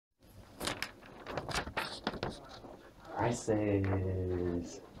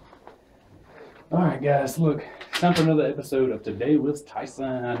prices. Alright guys, look, time for another episode of Today with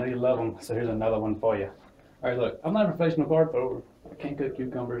Tyson. I know you love them, so here's another one for you. Alright, look, I'm not a professional card thrower. I can't cut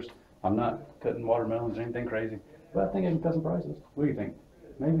cucumbers. I'm not cutting watermelons or anything crazy. But I think I can cut some prices. What do you think?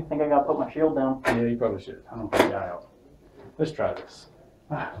 Maybe? I think I gotta put my shield down. Yeah, you probably should. I don't think the guy out. Let's try this.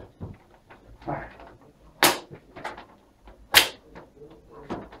 Alright. Alright.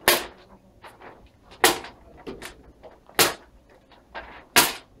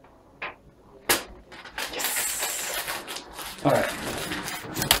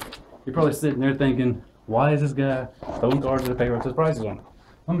 You're probably sitting there thinking, why is this guy throwing cards at the paper with his prices on it?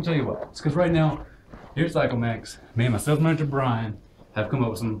 I'm gonna tell you what. It's because right now, here at CycleMax, me and my sales manager Brian have come up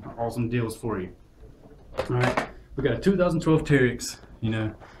with some awesome deals for you. Alright, we got a 2012 Teryx. You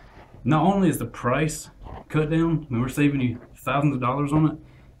know, not only is the price cut down, I mean, we're saving you thousands of dollars on it,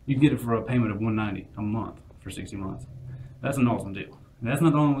 you get it for a payment of $190 a month for 60 months. That's an awesome deal. And that's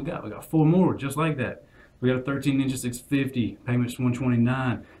not the only one we got. We got 4 more just like that. We got a 13-inch 650, payments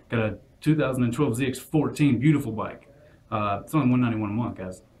 $129. Got a 2012 ZX14, beautiful bike. It's only $191 a month,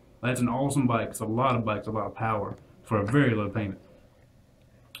 guys. That's an awesome bike. It's a lot of bikes, a lot of power for a very low payment.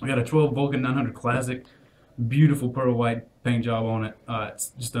 We got a 12 Vulcan 900 Classic, beautiful pearl white paint job on it. It's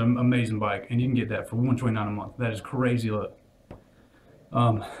just an amazing bike, and you can get that for $129 a month. That is crazy low.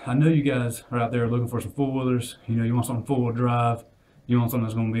 I know you guys are out there looking for some four-wheelers. You know, you want something four-wheel drive. You want something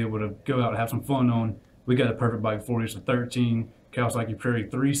that's going to be able to go out and have some fun on. We got a perfect bike for you. It's a 13 Kawasaki Prairie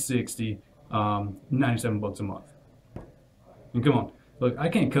 360, 97 bucks a month. And come on, look, I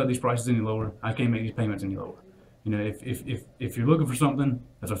can't cut these prices any lower. I can't make these payments any lower. You know, if you're looking for something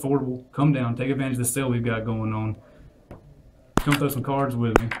that's affordable, come down, take advantage of the sale we've got going on. Come throw some cards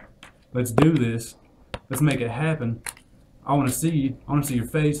with me. Let's do this. Let's make it happen. I want to see you. I want to see your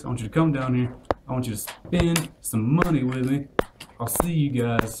face. I want you to come down here. I want you to spend some money with me. I'll see you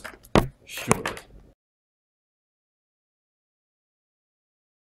guys shortly.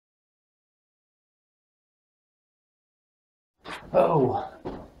 Oh,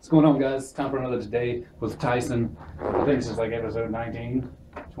 what's going on, guys? It's time for another Today with Tyson. I think this is like episode 19,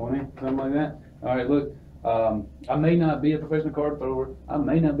 20, something like that. All right, look, I may not be a professional card thrower. I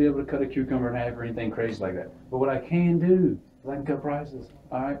may not be able to cut a cucumber in half or anything crazy like that. But what I can do is I can cut prices.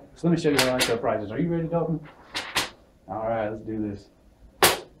 All right, so let me show you how I cut prices. Are you ready, Dalton? All right, let's do this.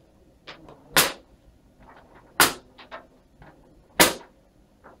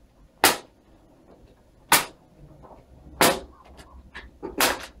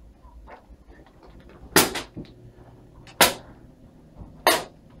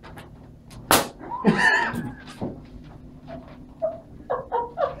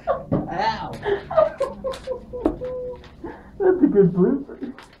 Ow! That's a good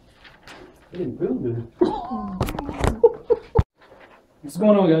blooper. It didn't feel good. What's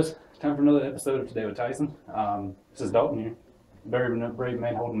going on, guys? Time for another episode of Today with Tyson. This is Dalton here. Very brave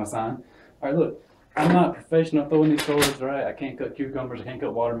man holding my sign. Alright, look, I'm not professional throwing these cards, right? I can't cut cucumbers, I can't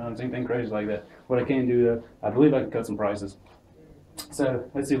cut watermelons, anything crazy like that. What I can do, though, I believe I can cut some prices. So,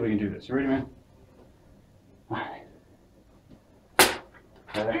 let's see if we can do this. You ready, man? Alright.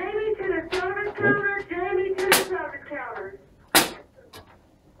 Jamie to the service counter, Jamie to the service counter.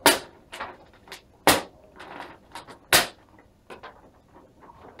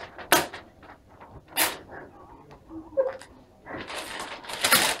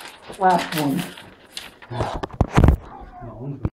 Last one.